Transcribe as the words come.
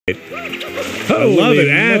I love it,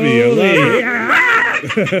 Abby. I love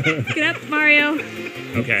it. Get up, Mario.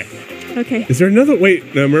 Okay. Okay. Is there another?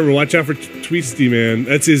 Wait, no, remember, watch out for Twisty, man.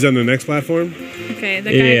 That's his on the next platform. Okay,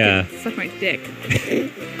 that guy can suck my dick.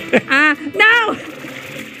 No!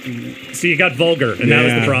 So you got vulgar, and that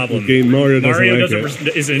was the problem. Okay, Mario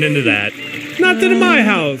isn't into that. Not in my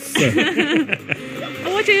house.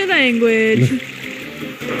 What's your language?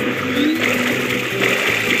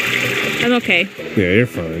 I'm okay. Yeah, you're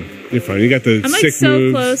fine. You're fine. You got the I'm like sick so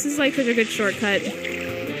moves. close. This is like such a good shortcut.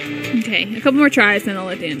 Okay, a couple more tries, then I'll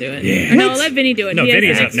let Dan do it. Yeah. Or no, I'll let Vinny do it. No, He has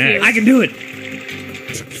Vinny's the up next. few. I can do it.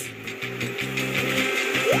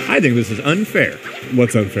 I think this is unfair.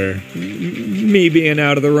 What's unfair? Me being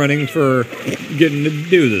out of the running for getting to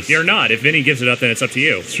do this. You're not. If Vinny gives it up, then it's up to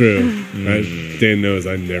you. It's true. Dan knows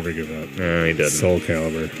I never give up. No, he doesn't. Soul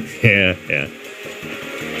Calibur. Yeah.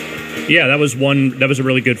 Yeah, that was a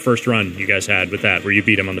really good first run you guys had with that, where you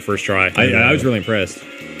beat him on the first try. I was really impressed.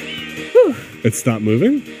 It stopped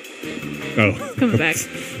moving? Oh. Coming back.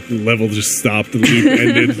 Level just stopped. The loop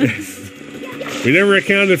ended. We never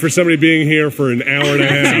accounted for somebody being here for an hour and a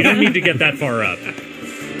half. You don't need to get that far up.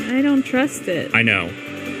 I don't trust it. I know.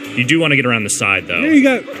 You do want to get around the side, though. Yeah, you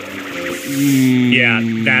got... Yeah,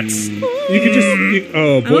 that's... You could just...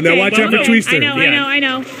 oh, boy. Okay. Now watch out for Twister. I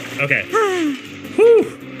know. Okay.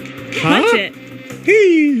 Punch it.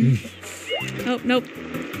 Oh, nope.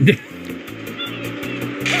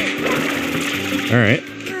 All right.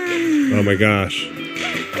 Oh, my gosh.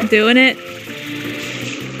 I'm doing it.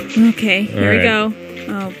 Okay, here we right. go.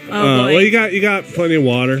 Oh boy. Well, you got plenty of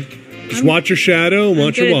water. Just watch your shadow and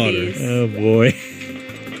watch your good at water. these. Oh boy.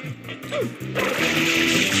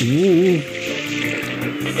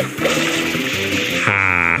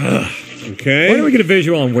 Okay. Why don't we get a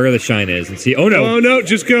visual on where the shine is and see? Oh no! Oh no!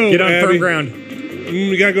 Just go. Get on Abby. firm ground.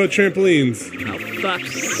 We gotta go trampolines. Oh fuck.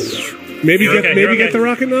 Maybe You're okay, you're get okay. the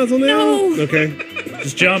rocket nozzle now. No. Okay.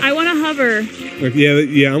 Just jump. I want to hover. Like,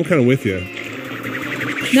 yeah. I'm kind of with you.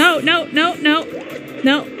 No. No,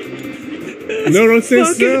 don't stay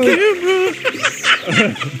still.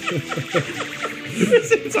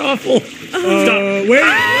 It's awful.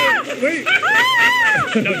 Wait.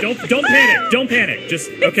 No, don't panic. Don't panic. Just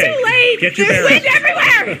okay. Too late. Get your There's bearings. wind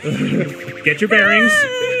everywhere. Get your bearings.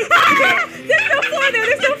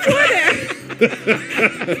 There's no floor there.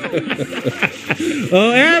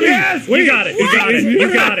 Oh, Abby. Yes. Wait. You got it.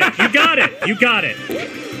 You got it.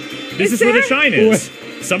 This is where the shine is.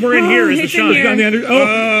 Somewhere in here is the it's in shine. here. On the under.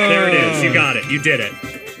 There it is. You got it. You did it.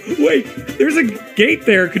 Wait, there's a gate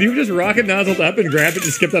there. Could you just rocket nozzled up and grab it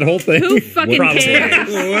and skip that whole thing? Who fucking Probably.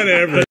 cares? Whatever.